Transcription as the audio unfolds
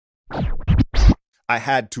I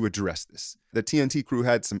had to address this. The TNT crew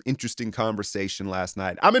had some interesting conversation last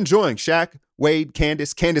night. I'm enjoying Shaq, Wade,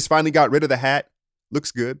 Candace. Candace finally got rid of the hat.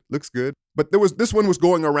 Looks good, looks good. But this one was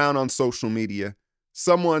going around on social media.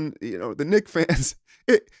 Someone, the Knick fans,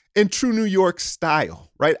 in true New York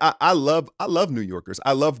style, right? I love New Yorkers.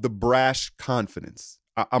 I love the brash confidence.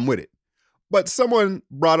 I'm with it. But someone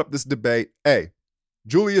brought up this debate. Hey,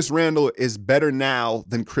 Julius Randle is better now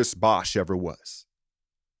than Chris Bosh ever was.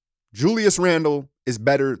 Julius Randle is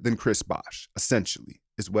better than Chris Bosh, essentially,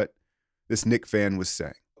 is what this Knick fan was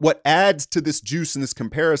saying. What adds to this juice in this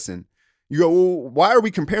comparison, you go, well, why are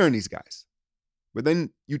we comparing these guys? But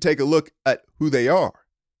then you take a look at who they are.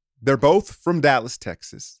 They're both from Dallas,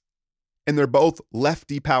 Texas, and they're both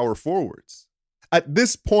lefty power forwards. At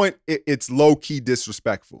this point, it's low-key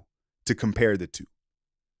disrespectful to compare the two.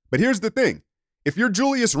 But here's the thing. If you're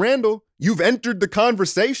Julius Randle, you've entered the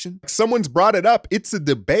conversation. Someone's brought it up. It's a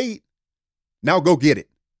debate. Now go get it,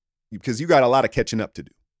 because you got a lot of catching up to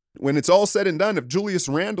do. When it's all said and done, if Julius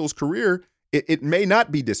Randle's career, it may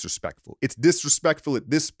not be disrespectful. It's disrespectful at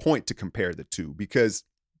this point to compare the two,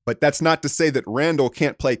 but that's not to say that Randle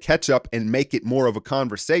can't play catch up and make it more of a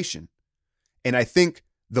conversation. And I think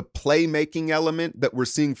the playmaking element that we're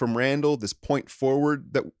seeing from Randle, this point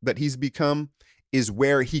forward that he's become, is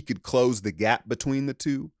where he could close the gap between the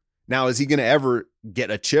two. Now, is he going to ever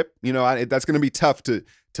get a chip? That's going to be tough to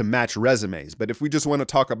match resumes. But if we just want to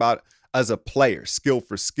talk about as a player, skill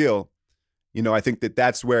for skill, I think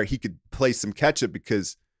that's where he could play some catch up,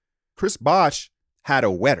 because Chris Bosh had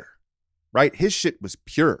a wetter, right? His shit was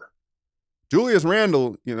pure. Julius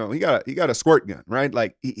Randle, he got a squirt gun, right?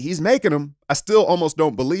 Like he's making them. I still almost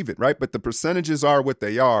don't believe it, right? But the percentages are what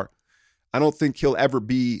they are. I don't think he'll ever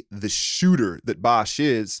be the shooter that Bosh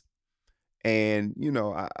is. And,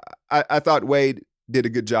 I thought Wade did a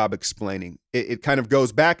good job explaining. It kind of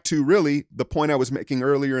goes back to really the point I was making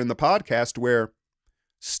earlier in the podcast, where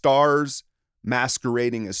stars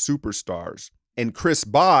masquerading as superstars. And Chris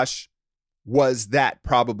Bosh was that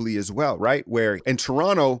probably as well, right? Where in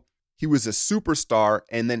Toronto, he was a superstar,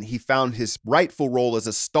 and then he found his rightful role as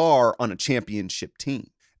a star on a championship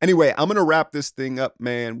team. Anyway, I'm going to wrap this thing up,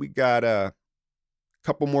 man. We got a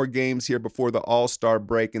couple more games here before the All-Star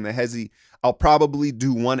break. And the Hezi, I'll probably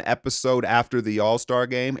do one episode after the All-Star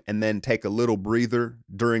game and then take a little breather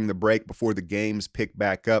during the break before the games pick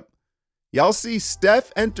back up. Y'all see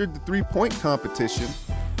Steph entered the three-point competition,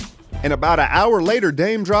 and about an hour later,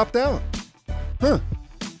 Dame dropped out.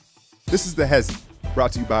 This is the Hezi,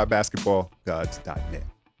 brought to you by basketballgods.net.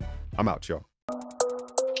 I'm out, y'all.